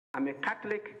I'm a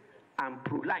Catholic, I'm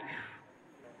pro-life.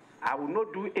 I will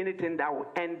not do anything that will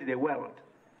end the world,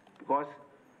 because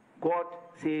God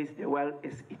says the world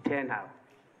is eternal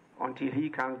until he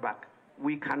comes back.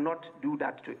 We cannot do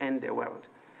that to end the world.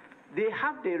 They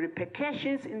have the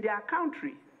repercussions in their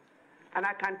country. And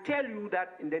I can tell you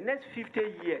that in the next 50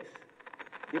 years,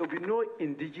 there will be no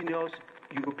indigenous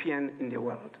European in the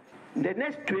world. In the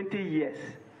next 20 years,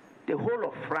 the whole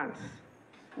of France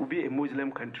will be a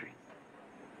Muslim country.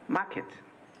 Mark it.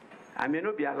 I may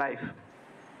not be alive,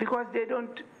 because they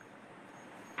don't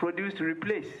produce to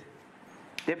replace.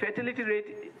 The fertility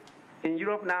rate in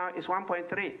Europe now is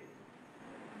 1.3.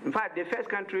 In fact, the first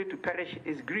country to perish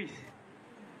is Greece.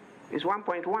 It's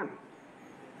 1.1.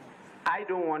 I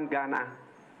don't want Ghana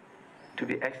to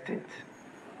be extinct.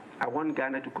 I want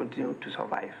Ghana to continue to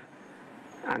survive.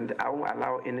 And I won't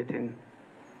allow anything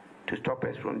to stop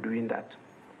us from doing that.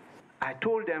 I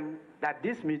told them that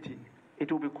this meeting,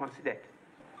 it will be considered.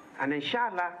 And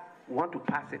inshallah, we want to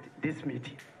pass it this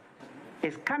meeting.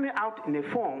 It's coming out in a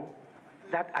form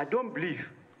that I don't believe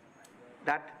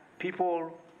that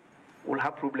people will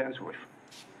have problems with.